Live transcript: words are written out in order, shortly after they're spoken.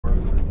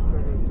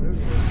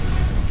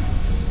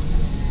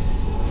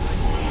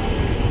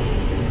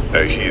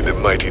I hear the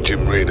mighty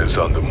Jim Raynor's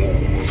on the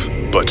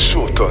move, but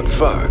short on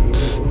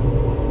funds.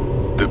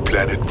 The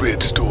planet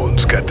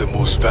Redstone's got the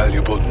most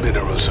valuable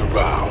minerals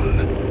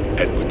around,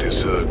 and with the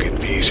Zerg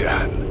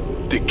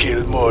invasion, the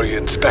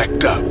Gilmorians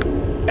packed up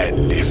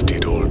and left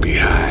it all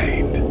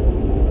behind.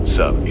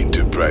 Some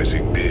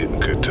enterprising men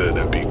could turn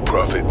a big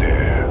profit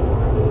there.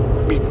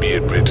 Meet me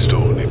at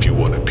Redstone if you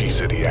want a piece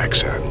of the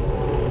action.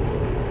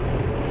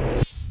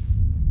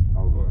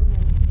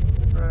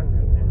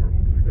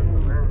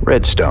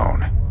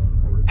 Redstone.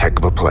 Heck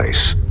of a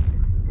place.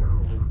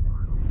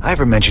 I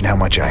ever mention how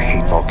much I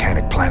hate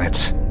volcanic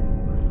planets?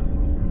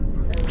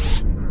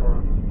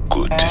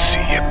 Good to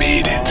see you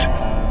made it.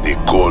 They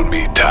call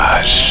me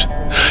Tash.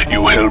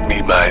 You help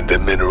me mine the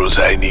minerals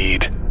I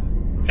need,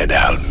 and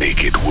I'll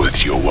make it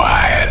worth your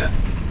while.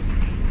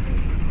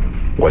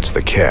 What's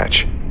the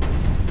catch?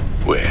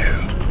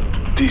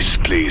 Well, this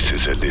place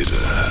is a little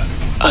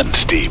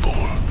unstable.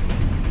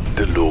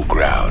 The low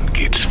ground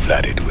gets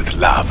flooded with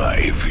lava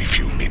every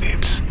few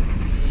minutes.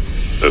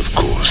 Of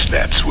course,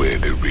 that's where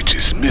the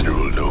richest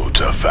mineral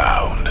nodes are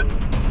found.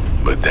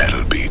 But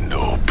that'll be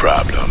no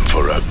problem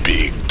for a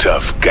big,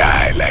 tough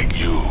guy like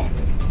you.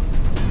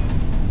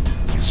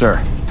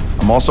 Sir,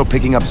 I'm also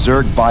picking up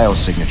Zerg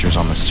biosignatures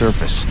on the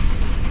surface.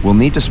 We'll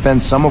need to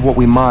spend some of what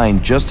we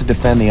mine just to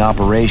defend the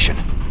operation.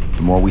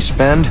 The more we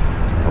spend,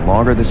 the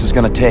longer this is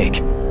gonna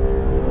take.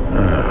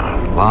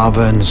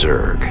 Lava and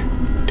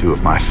Zerg. Two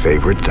of my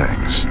favorite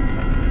things.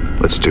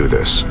 Let's do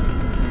this.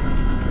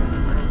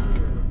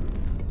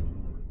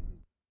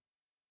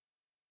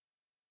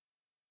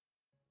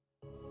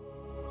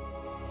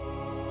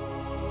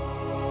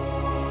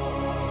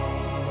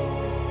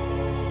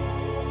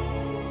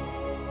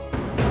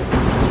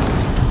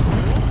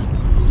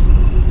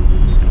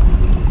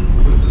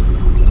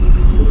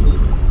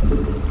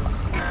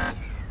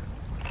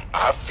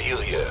 I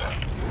feel you.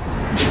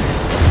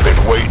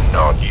 Been waiting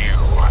on you.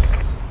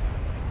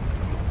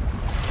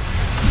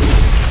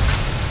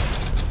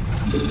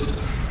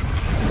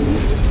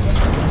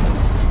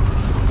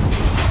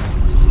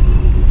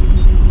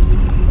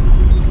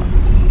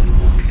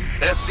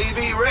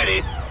 SCV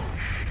ready.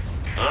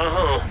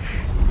 Uh-huh.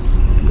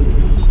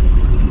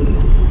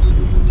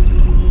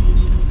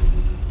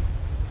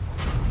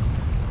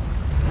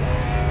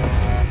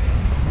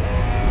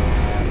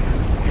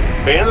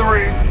 In the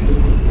rear.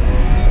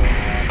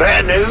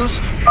 Bad news.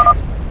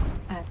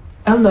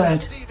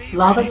 Alert.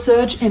 Lava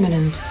surge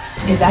imminent.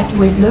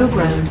 Evacuate low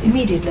ground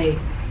immediately.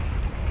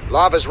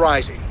 Lava's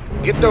rising.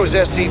 Get those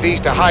SCVs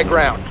to high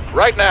ground.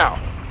 Right now.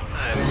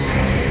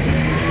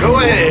 Go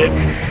ahead.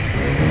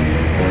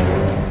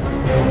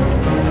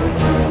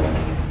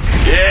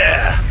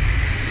 Yeah.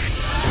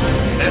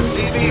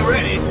 SCV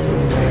ready.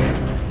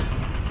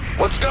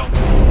 Let's go.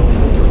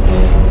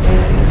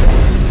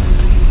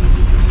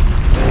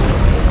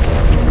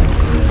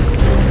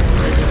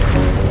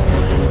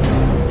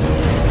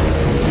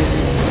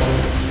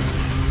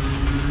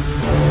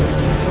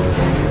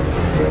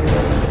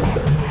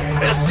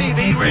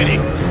 SCV ready.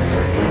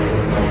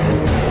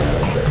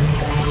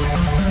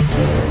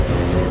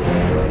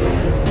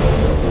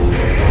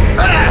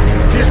 Ah!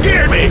 You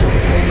scared me!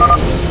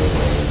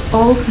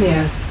 All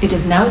clear. It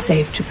is now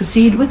safe to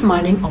proceed with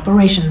mining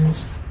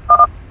operations.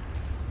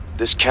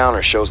 This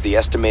counter shows the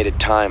estimated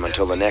time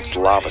until the next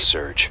lava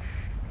surge.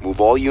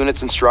 Move all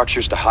units and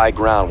structures to high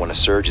ground when a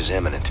surge is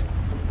imminent.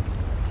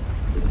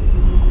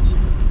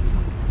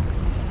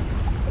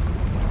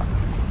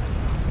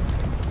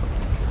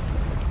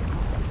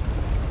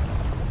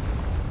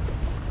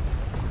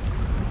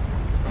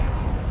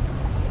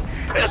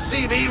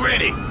 SCV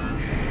ready.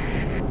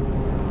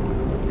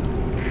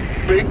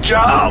 Big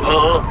job,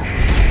 huh?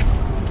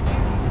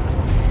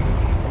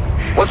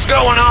 What's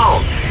going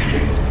on?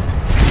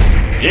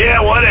 Yeah,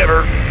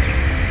 whatever.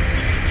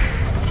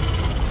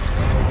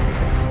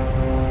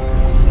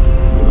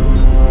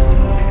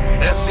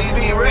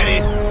 SCV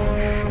ready.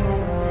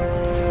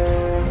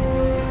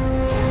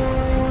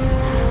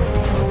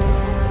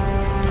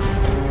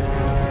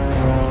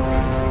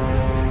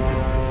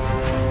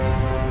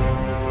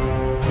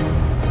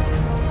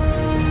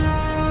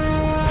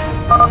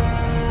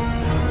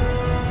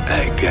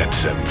 I got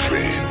some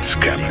friends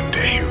coming to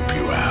help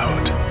you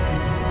out.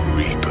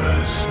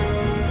 Reapers.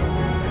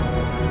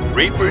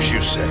 Reapers,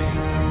 you say?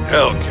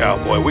 Hell,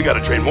 cowboy, we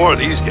gotta train more of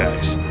these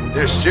guys.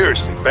 They're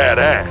seriously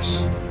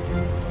badass.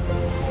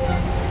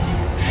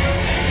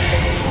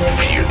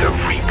 You're the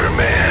Reaper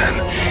man.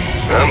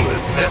 I'm the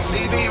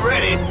SCV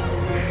ready.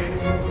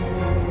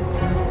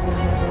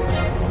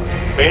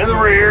 In the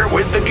rear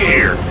with the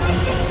gear.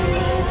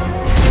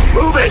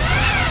 Move it!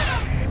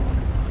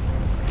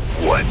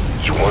 What?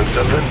 You want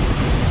something?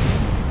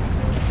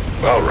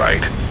 All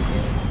right.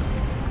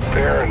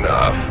 Fair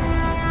enough.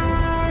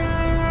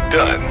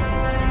 Done.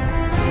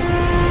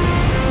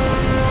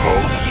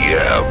 Oh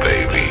yeah,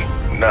 baby.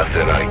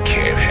 Nothing I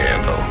can't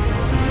handle.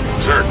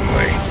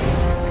 Certainly.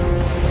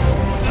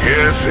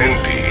 Yes,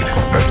 indeed.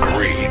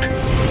 Agreed.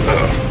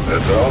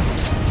 That's all?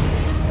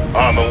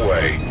 On the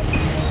way.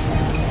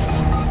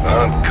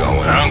 I'm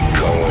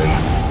going.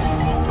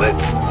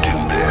 Let's do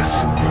this.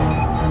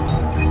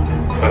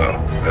 Oh,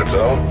 that's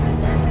all?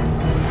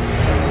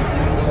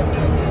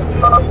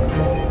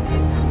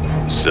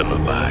 Some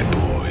of my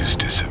boys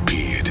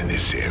disappeared in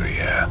this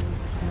area.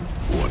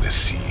 Wanna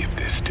see if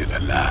they're still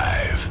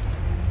alive.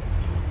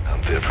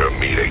 Something for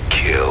me to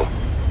kill.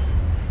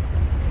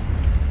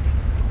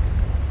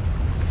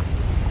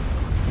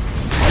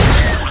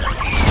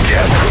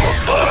 Death from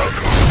above.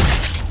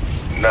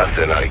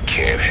 Nothing I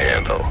can't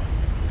handle.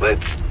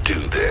 Let's do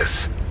this.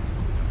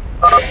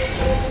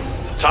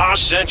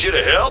 Tosh sent you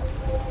to help?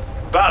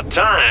 About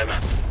time.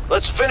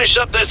 Let's finish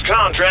up this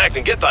contract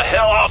and get the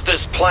hell off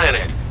this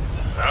planet.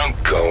 I'm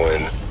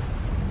going.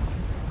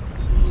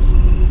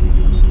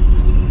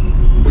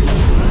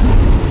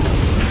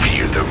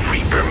 Fear the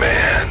Reaper,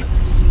 man.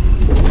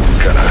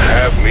 Gonna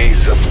have me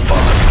some fun.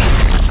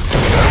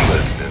 I'm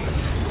listening.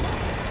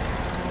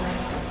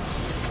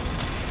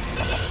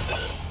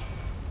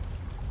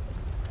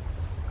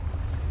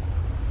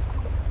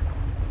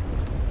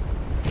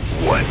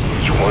 What?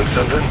 You want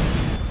something?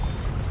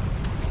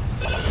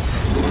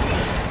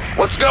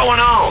 What's going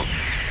on?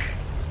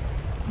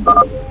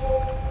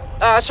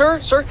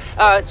 Sir,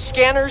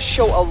 scanners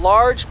show a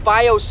large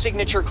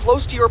biosignature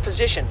close to your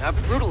position. A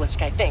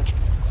Brutalisk, I think.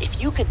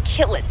 If you could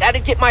kill it,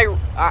 that'd get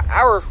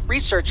our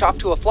research off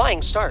to a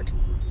flying start.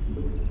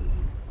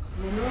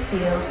 Mineral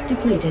field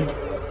depleted.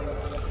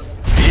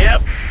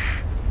 Yep.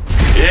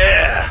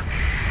 Yeah.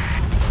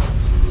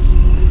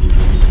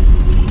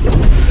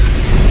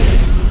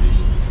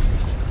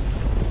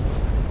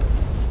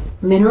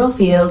 Mineral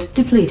field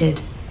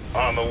depleted.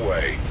 On the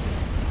way.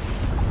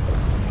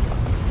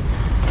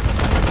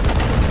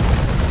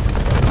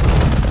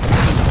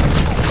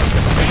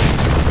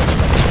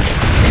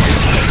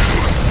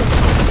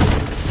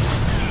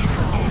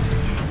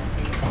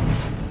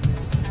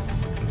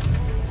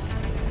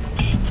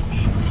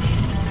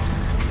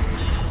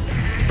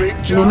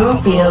 Mineral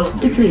field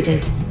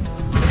depleted.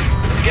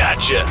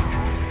 Gotcha.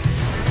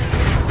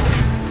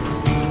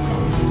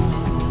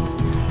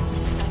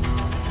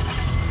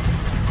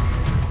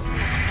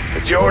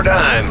 It's your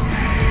dime.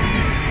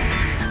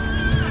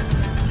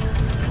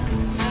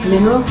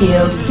 Mineral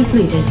field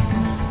depleted.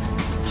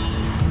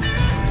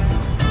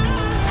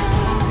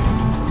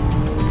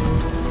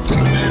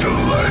 Need a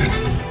light.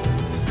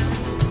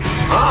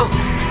 Huh?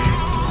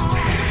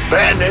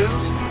 Bad news?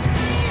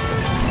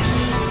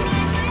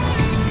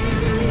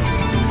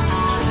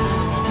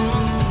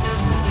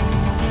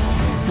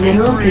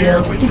 Mineral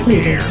field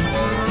depleted.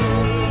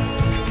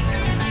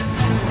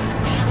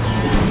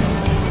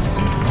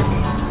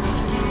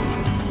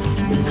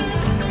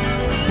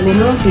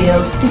 Mineral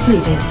field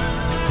depleted.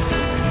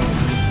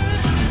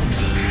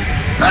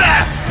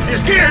 Ah! You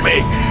scared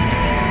me!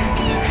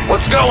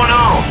 What's going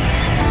on?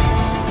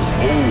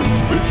 Oh,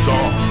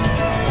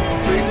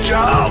 big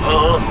job,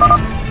 huh?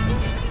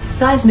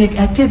 Seismic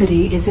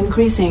activity is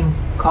increasing.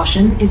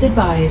 Caution is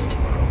advised.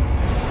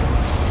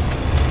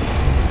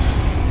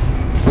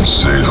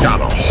 This got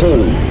a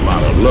whole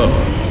lot of love.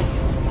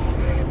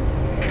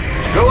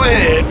 Go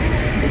ahead.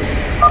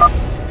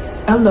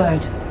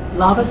 Alert.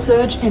 Lava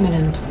surge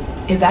imminent.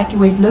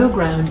 Evacuate low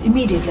ground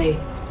immediately.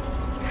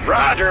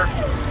 Roger.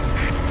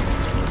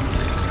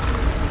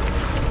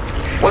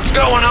 What's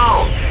going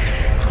on?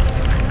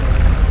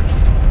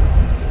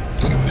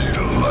 Need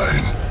a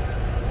light.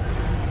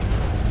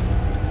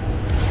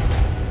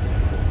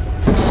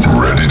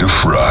 Ready to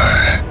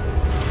fry.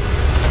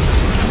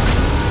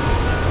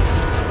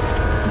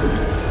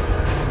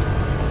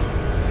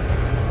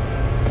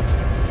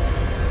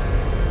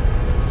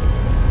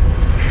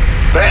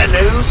 Bad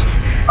news?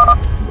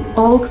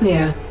 All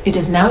clear. It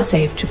is now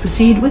safe to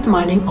proceed with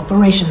mining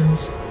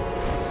operations.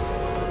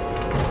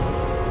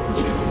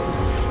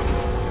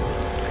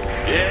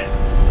 Yeah.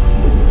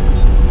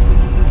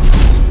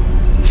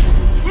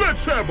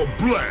 Let's have a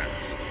blast.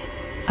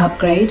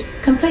 Upgrade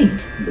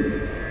complete.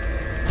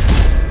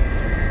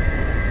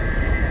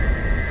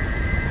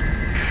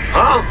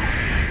 Huh?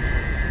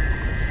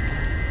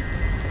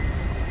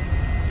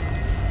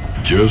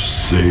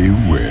 Just say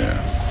where.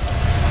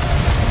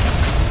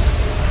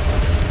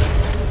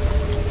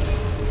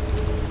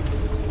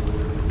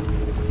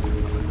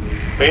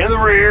 In the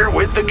rear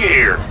with the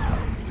gear.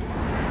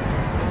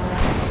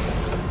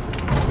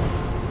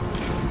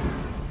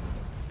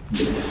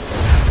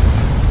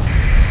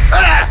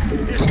 Ah!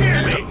 You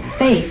scared me.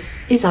 Base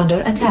is under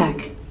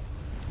attack.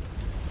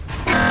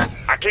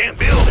 I can't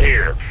build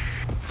here.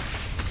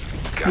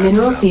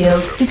 Mineral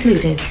field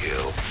depleted.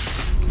 Kill.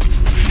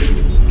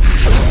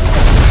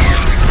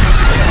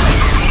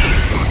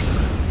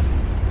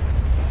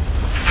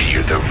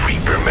 Fear the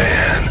Reaper,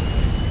 man.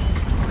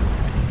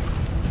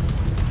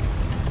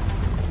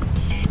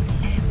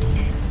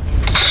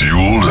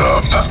 Fueled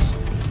up.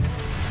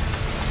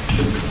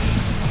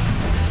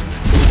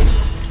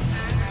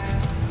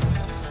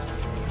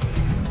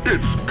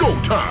 It's go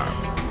time.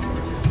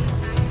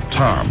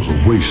 Time's a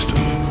wasting.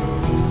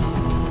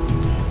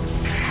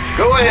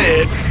 Go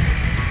ahead.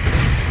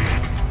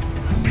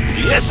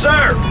 Yes,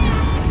 sir.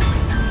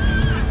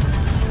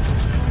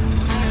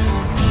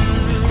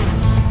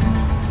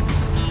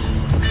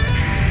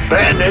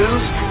 Bad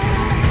news.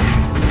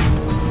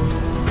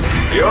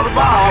 You're the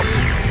boss.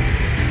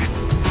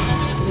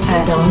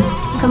 Add-on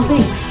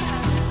complete.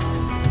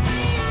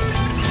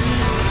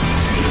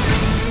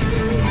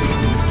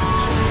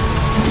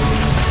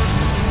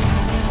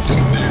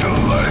 Need a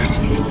light.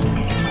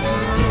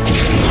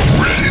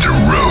 Ready to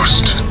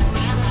roast.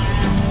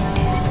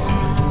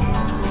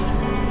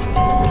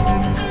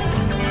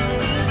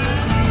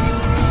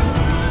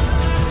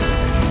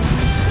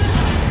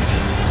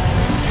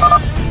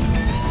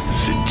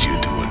 Since you're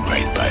doing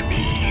right by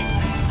me,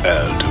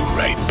 I'll do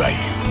right by you.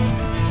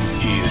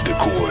 Here's the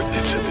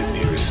coordinates of the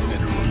nearest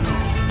mineral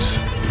nodes.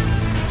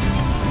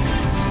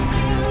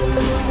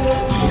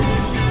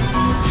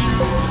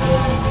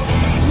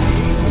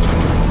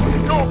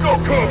 Go, go,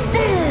 go!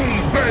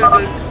 Boom,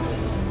 baby!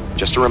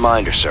 Just a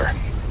reminder, sir.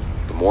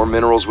 The more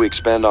minerals we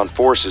expend on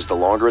forces, the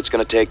longer it's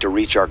going to take to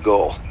reach our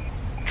goal.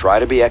 Try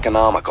to be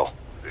economical.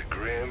 The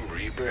Grim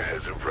Reaper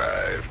has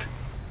arrived.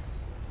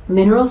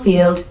 Mineral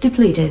field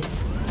depleted.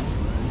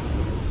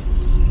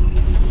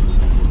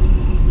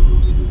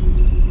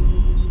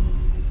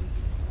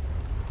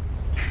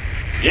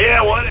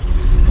 Yeah, what?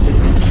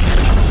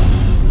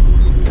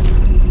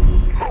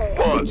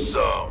 Who wants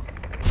some?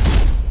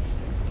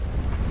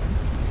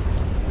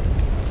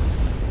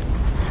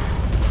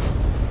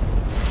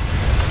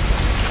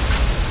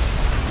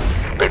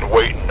 Been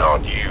waiting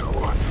on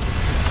you.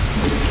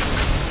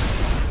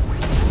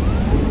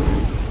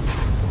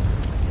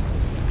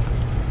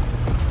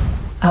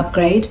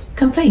 Upgrade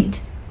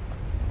complete.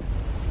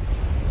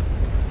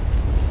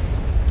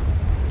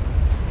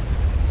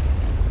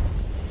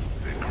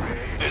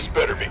 This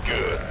better be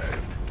good.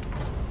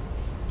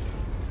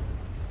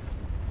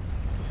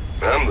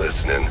 I'm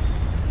listening.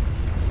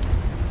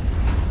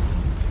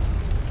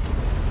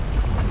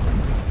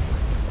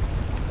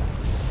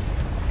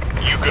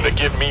 You gonna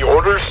give me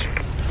orders?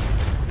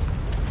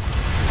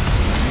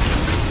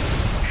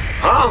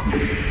 Huh?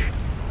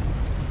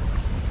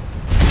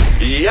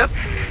 Yep.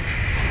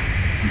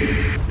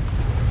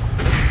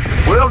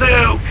 Will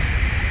do.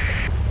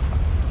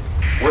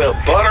 We'll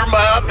butter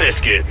my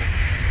biscuit.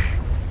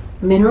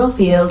 Mineral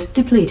field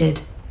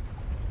depleted.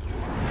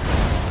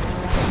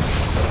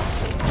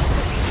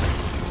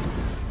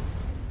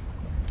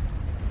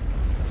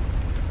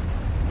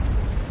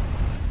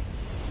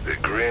 The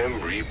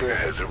Grim Reaper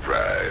has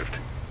arrived.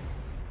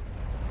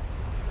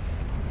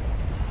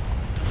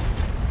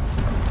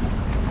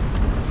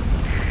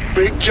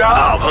 Big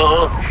job,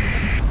 huh?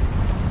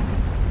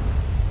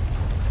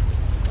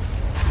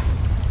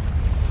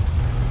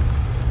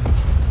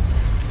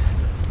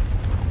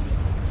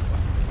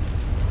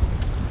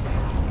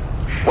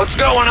 What's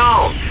going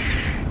on?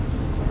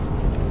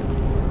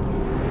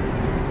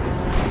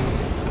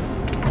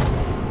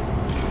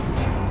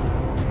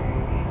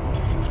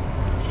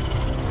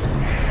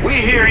 We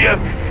hear you.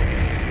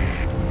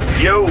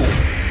 Yo.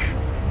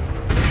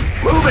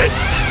 Move it.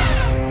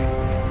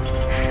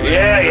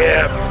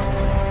 Yeah.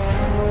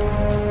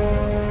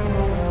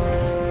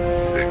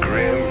 The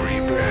Grim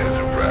Reaper has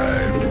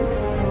arrived.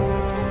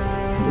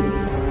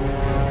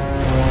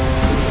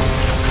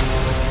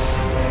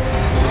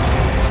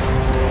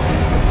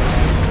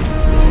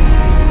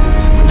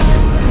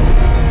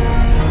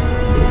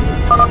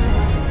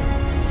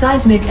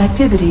 Seismic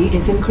activity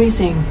is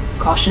increasing.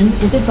 Caution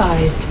is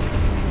advised.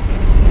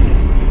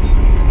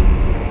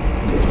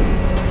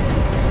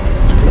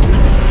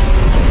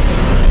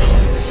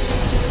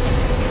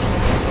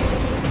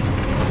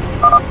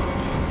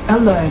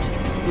 Alert.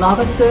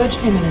 Lava surge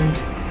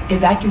imminent.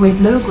 Evacuate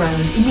low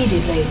ground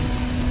immediately.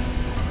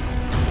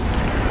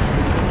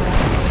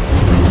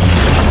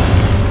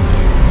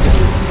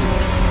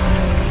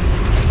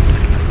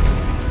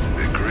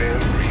 The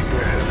Grim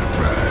Reaper has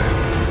arrived.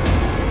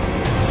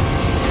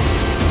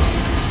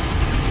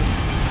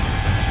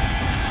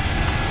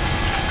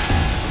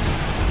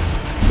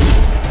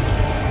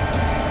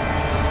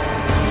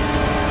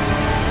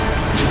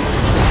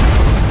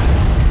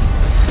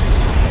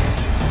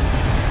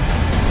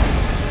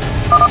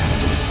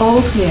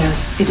 All clear.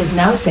 It is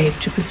now safe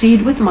to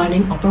proceed with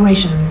mining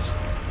operations.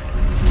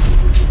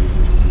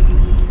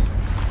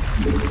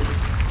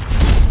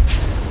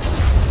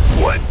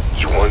 What?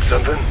 You want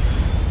something?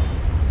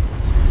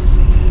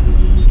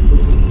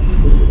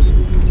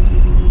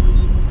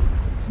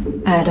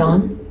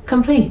 Add-on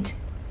complete.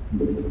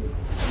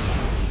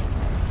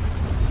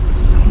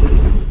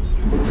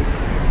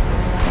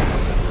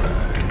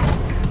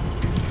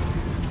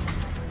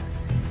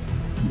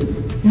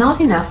 Not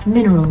enough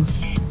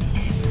minerals.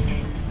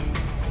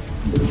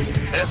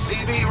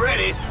 SCV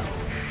ready.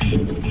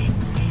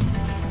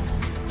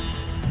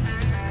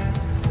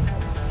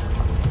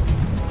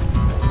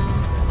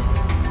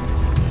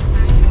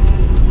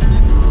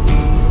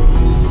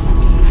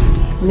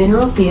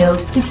 Mineral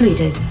field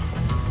depleted.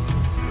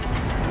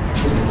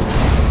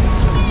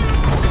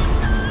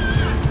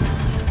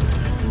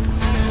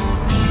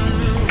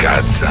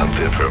 Got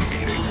something for me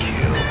to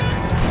kill.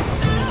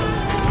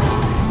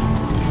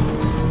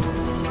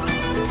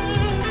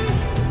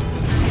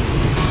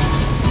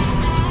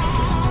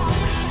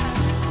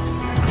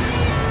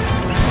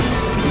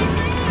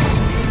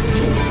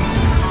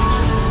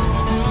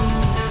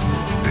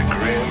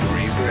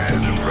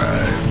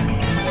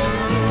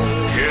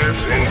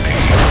 Yes,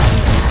 indeed.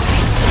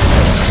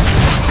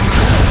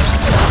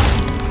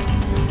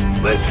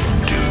 Let's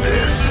do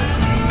this.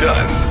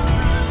 Done.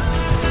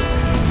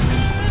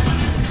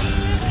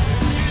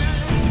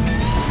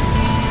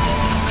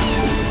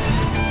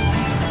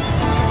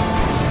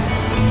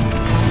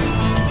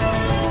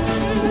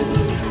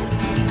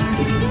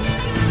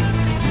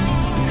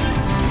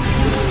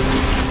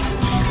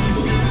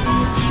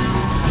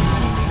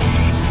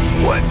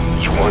 What?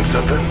 You want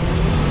something?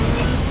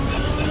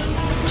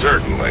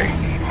 Certainly.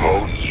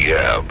 Oh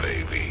yeah,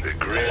 baby. The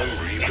Grim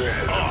Reaper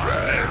has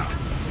arrived.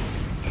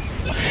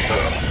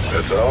 Oh,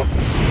 that's all?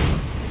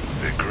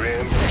 The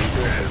Grim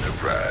Reaper has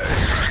arrived.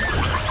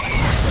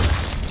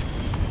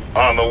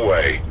 On the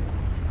way.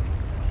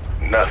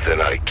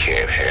 Nothing I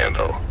can't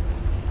handle.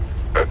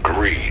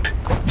 Agreed.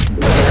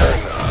 Fair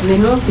enough.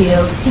 Mineral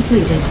field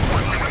depleted.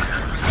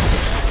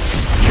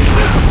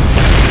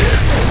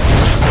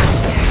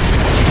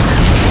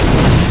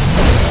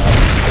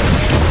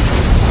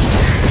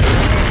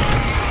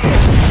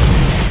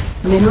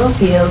 Mineral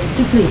field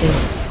depleted.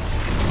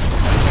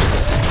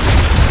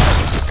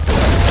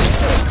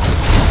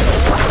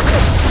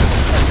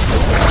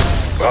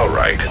 All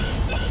right.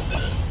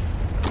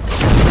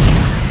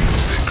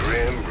 The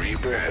Grim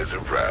Reaper has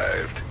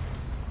arrived.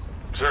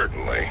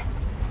 Certainly.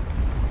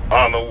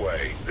 On the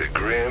way. The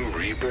Grim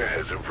Reaper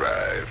has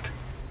arrived.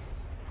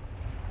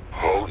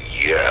 Oh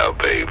yeah,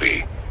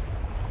 baby.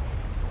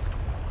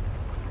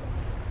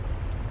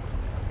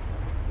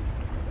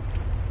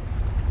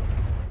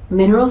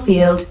 Mineral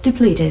field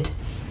depleted.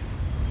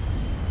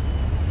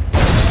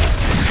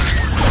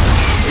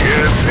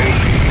 Yes,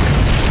 indeed.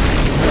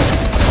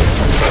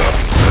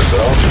 That's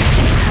all?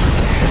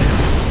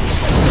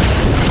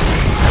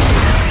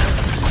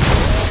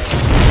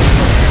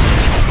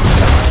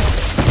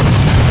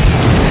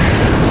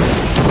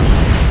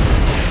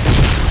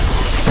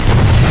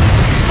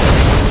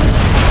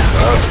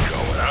 I'm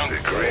going out. The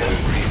Grim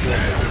Reaper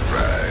has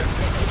arrived.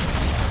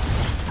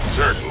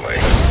 Certainly.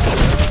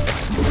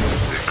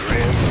 The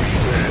Grim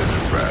Reaper has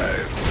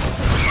arrived.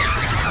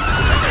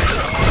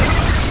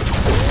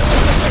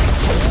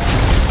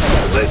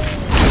 Let's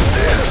do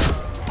this.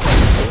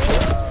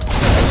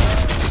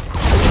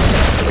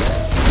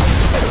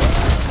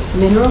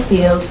 Mineral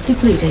field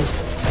depleted.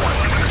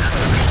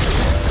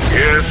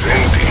 Yes,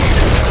 indeed.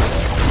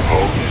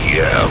 Oh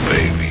yeah,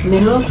 baby.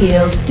 Mineral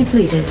field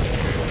depleted.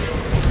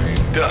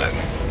 Done.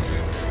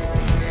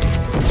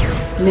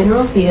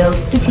 Mineral field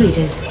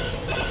depleted.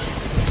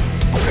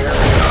 Fair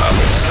enough.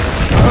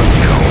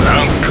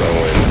 I'm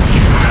going.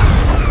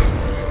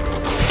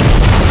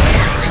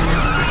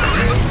 The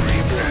Grim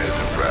Reaper has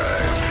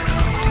arrived.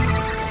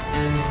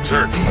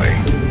 Certainly.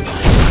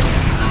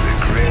 The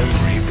Grim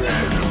Reaper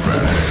has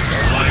arrived. The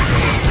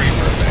Lightning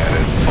Reaper Man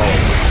has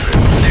always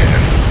been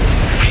dead.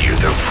 Fear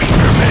the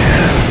Reaper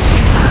Man.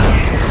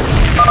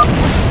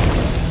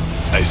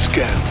 I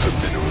scanned for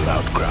mineral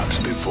outcrops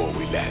before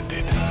we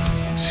landed.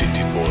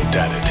 Sending more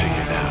data to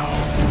you now.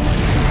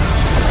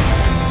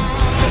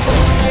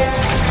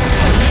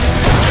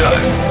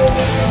 Done.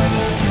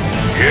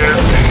 Yes,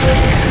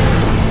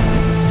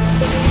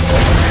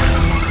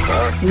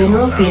 indeed.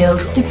 Mineral field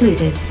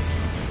depleted.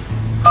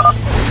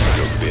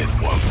 Your men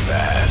work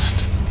fast.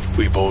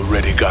 We've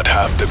already got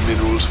half the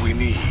minerals we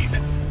need.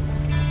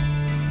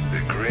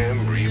 The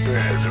Grim Reaper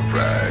has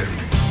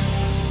arrived.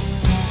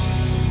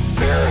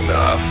 Fair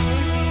enough.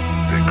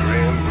 The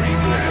Grim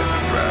Reaper has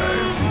arrived.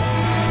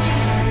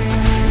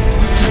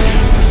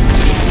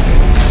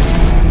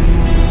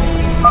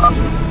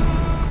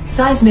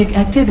 Seismic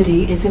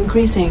activity is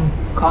increasing.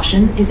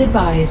 Caution is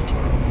advised.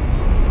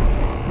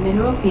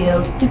 Mineral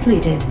field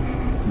depleted.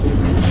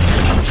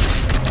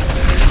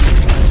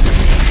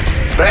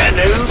 Bad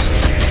news?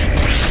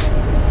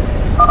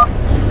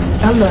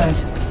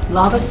 Alert.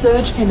 Lava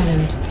surge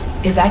imminent.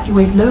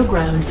 Evacuate low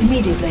ground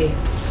immediately.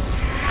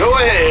 Go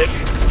ahead.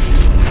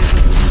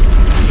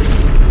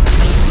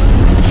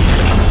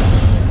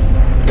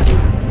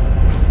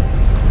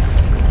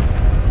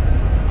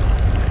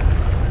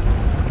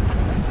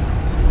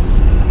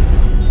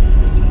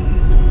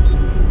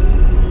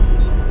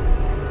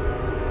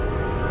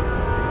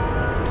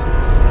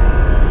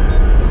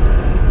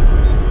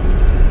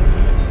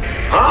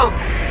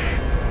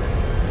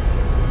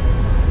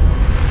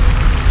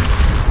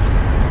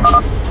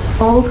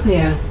 All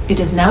clear. It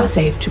is now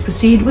safe to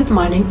proceed with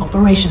mining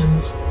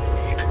operations.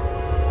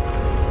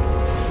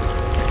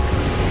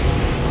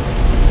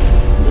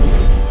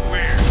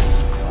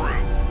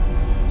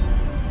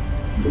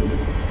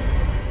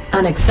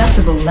 An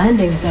acceptable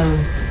landing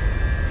zone.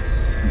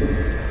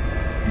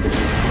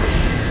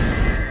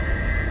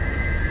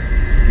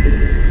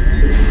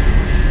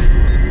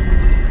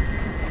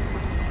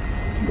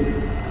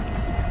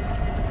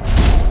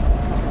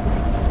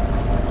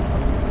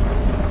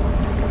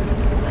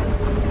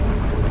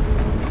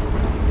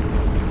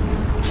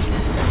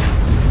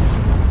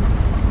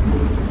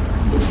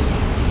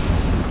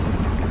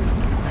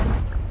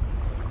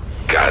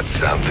 Got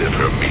something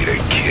for me to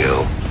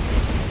kill?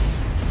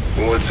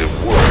 What's it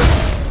worth?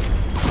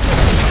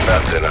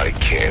 Nothing I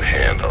can't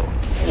handle.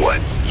 What?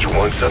 You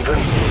want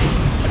something?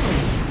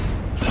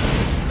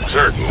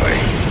 Certainly.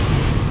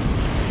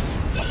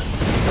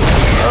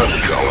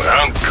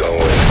 I'm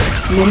going.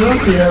 Mineral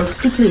field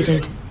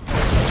depleted.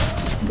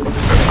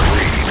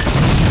 Agreed.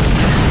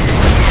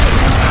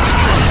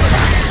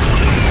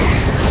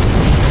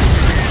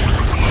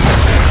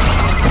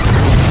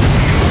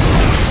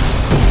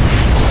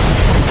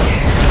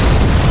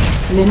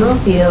 Mineral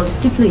field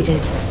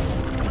depleted.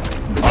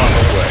 On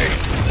the way.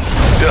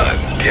 Done.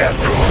 Get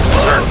from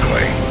above.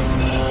 Certainly.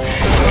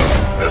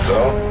 That's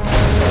all?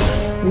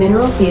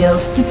 Mineral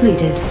field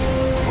depleted.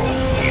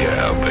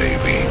 Yeah,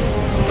 baby.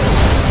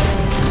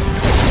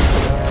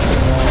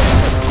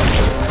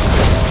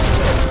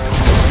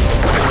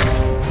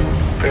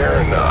 Fair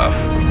enough.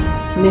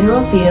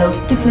 Mineral field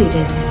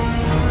depleted.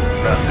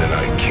 Nothing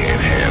I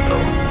can't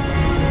handle.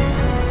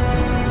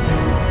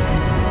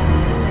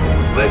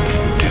 Let's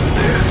do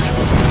this.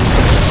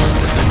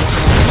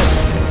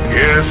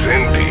 Yes,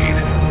 indeed.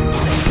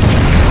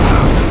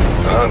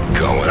 I'm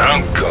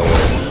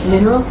going.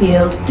 Mineral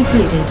field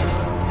depleted.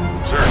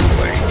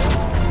 Certainly.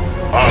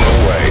 On the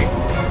way.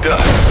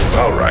 Done.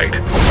 All right.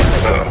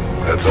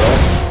 That's all?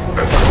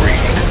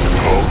 Agreed.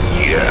 Oh,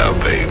 yeah,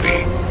 baby.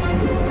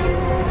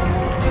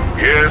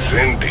 Yes,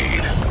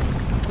 indeed.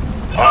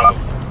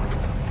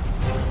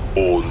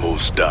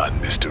 Almost done,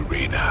 Mr.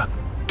 Reyna.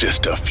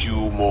 Just a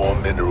few more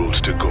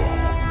minerals to go.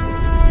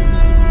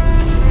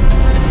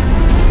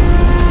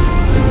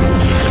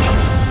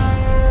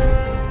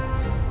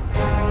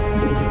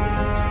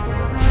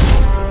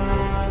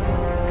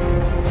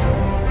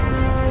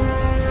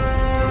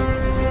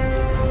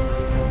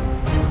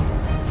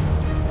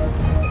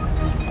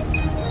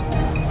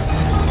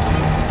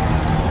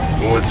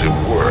 What's it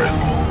worth?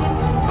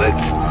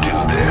 Let's do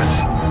this.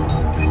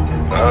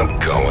 I'm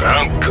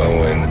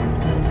going.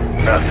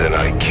 Nothing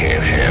I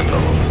can't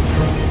handle.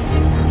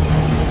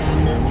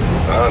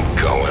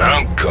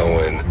 I'm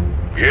going.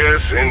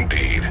 Yes,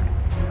 indeed.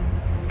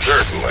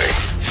 Certainly.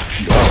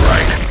 All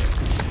right.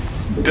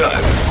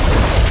 Done.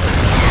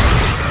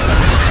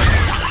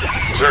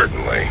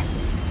 Certainly.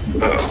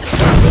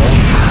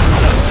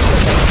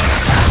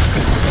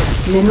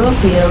 Mineral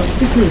field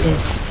depleted.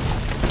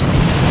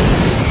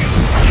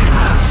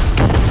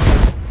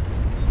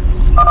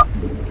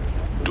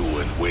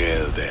 Doing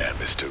well there,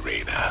 Mr.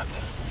 Reyna.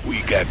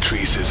 We got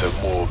traces of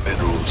more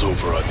minerals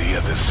over on the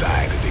other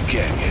side of the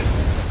canyon.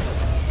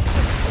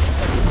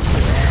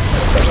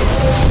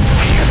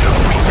 He's a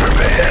weaker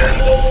man.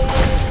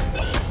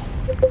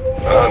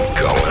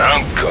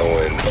 I'm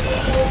going.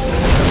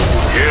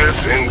 Yes,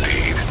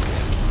 indeed.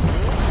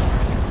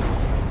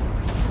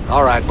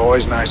 All right,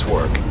 boys, nice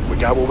work. We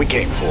got what we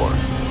came for.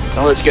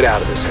 Now let's get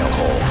out of this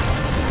hellhole.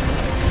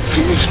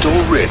 Finished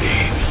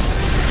already?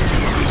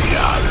 You really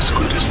are as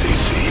good as they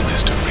say,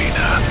 Mr.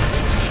 Reyna.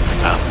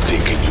 I'm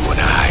thinking you and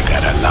I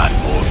got a lot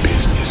more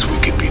business we